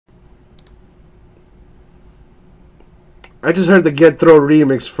I just heard the Get Throw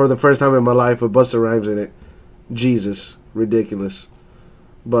remix for the first time in my life with Busta Rhymes in it. Jesus. Ridiculous.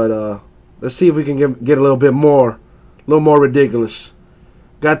 But let's see if we can get a little bit more. A little more ridiculous.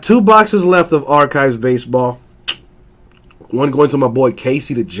 Got 2 boxes left of Archives Baseball. One going to my boy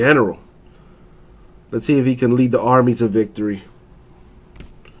Casey the General. Let's see if he can lead the Army to victory.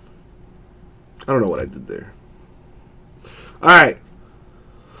 I don't know what I did there. Alright.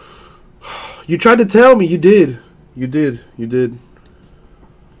 You tried to tell me. You did. You did.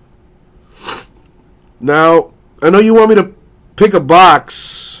 Now, I know you want me to pick a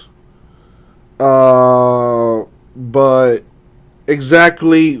box. But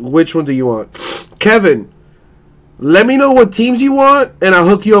exactly which one do you want? Kevin, let me know what teams you want, and I'll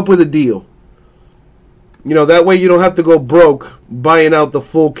hook you up with a deal. You know, that way you don't have to go broke buying out the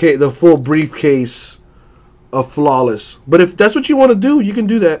full briefcase of Flawless. But if that's what you want to do, you can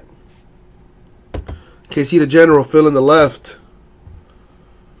do that. KC the General filling the left.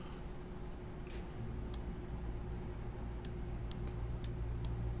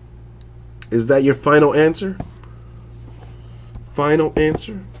 Is that your final answer? Final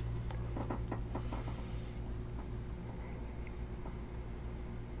answer?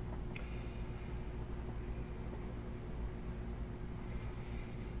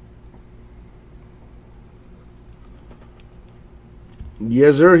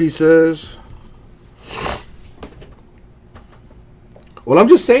 Yes, sir, he says. Well, I'm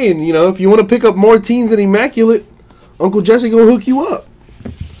just saying, you know, if you want to pick up more teams than Immaculate, Uncle Jesse gonna hook you up.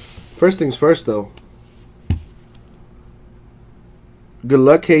 First things first, though. Good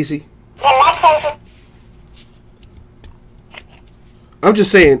luck, Casey. I'm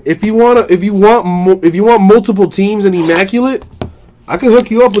just saying, if you want multiple teams in Immaculate, I can hook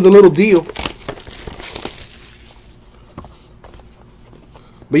you up with a little deal.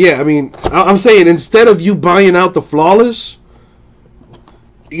 But yeah, I mean, I'm saying instead of you buying out the Flawless,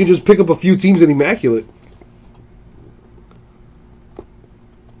 you can just pick up a few teams in Immaculate.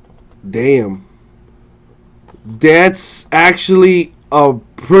 Damn. That's actually a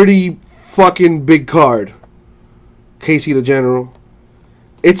pretty fucking big card. Casey the General.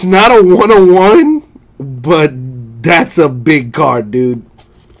 It's not a 101, but that's a big card, dude.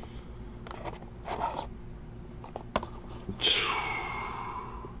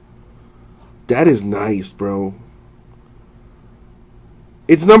 That is nice, bro.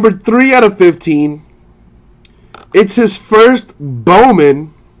 It's number 3 out of 15. It's his first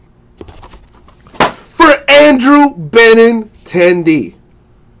Bowman for Andrew Benintendi.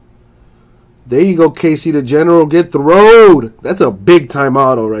 There you go, Casey the General. Get the road. That's a big-time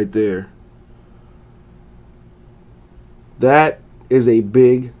auto right there. That is a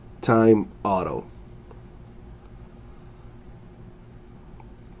big-time auto.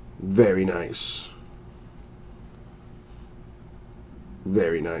 Very nice.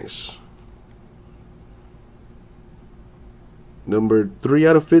 Very nice. Number 3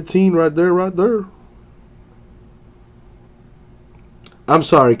 out of 15 right there, right there. I'm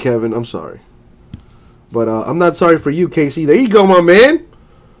sorry, Kevin. I'm sorry. But I'm not sorry for you, Casey. There you go, my man.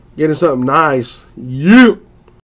 Getting something nice. Yeah.